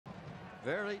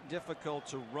Very difficult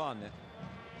to run.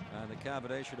 And the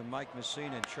combination of Mike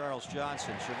Mussina and Charles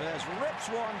Johnson. Chavez rips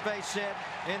one base hit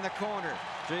in the corner.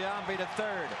 Giambi to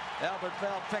third. Albert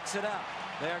Bell picks it up.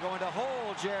 They are going to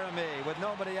hold Jeremy with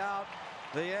nobody out.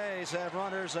 The A's have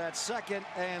runners at second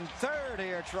and third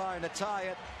here, trying to tie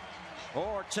it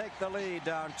or take the lead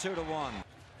down 2-1.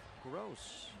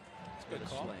 Gross. It's good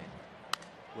call.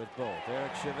 With both.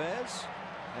 Eric Chavez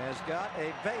has got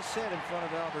a base hit in front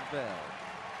of Albert Bell.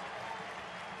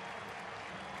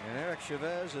 And Eric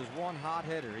Chavez is one hot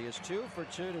hitter. He is 2 for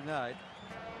 2 tonight.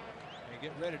 And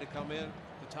get ready to come in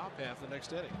the top half of the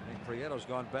next inning. I think Prieto's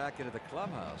gone back into the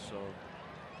clubhouse, so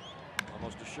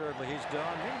almost assuredly he's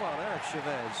done. Meanwhile, Eric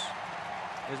Chavez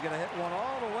is going to hit one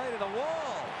all the way to the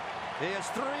wall. He is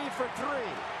 3 for 3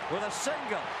 with a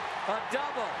single, a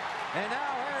double, and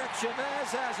now Eric Chavez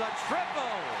has a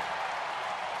triple.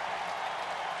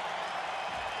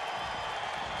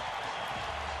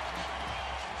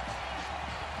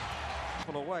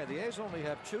 Away. The A's only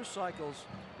have 2 cycles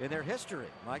in their history.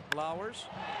 Mike Blowers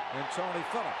and Tony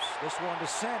Phillips. This one to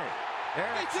center.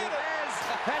 Eric Chavez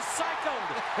has cycled.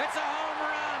 It's a home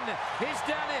run. He's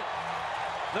done it.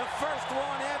 The first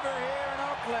one ever here in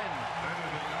Oakland.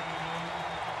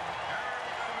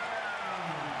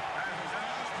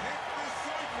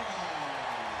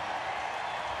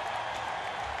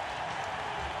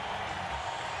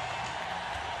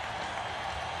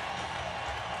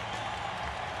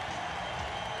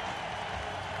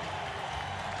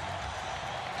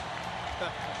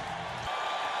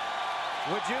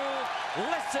 Would you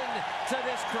listen to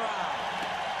this crowd?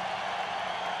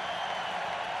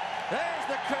 There's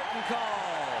the curtain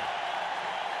call.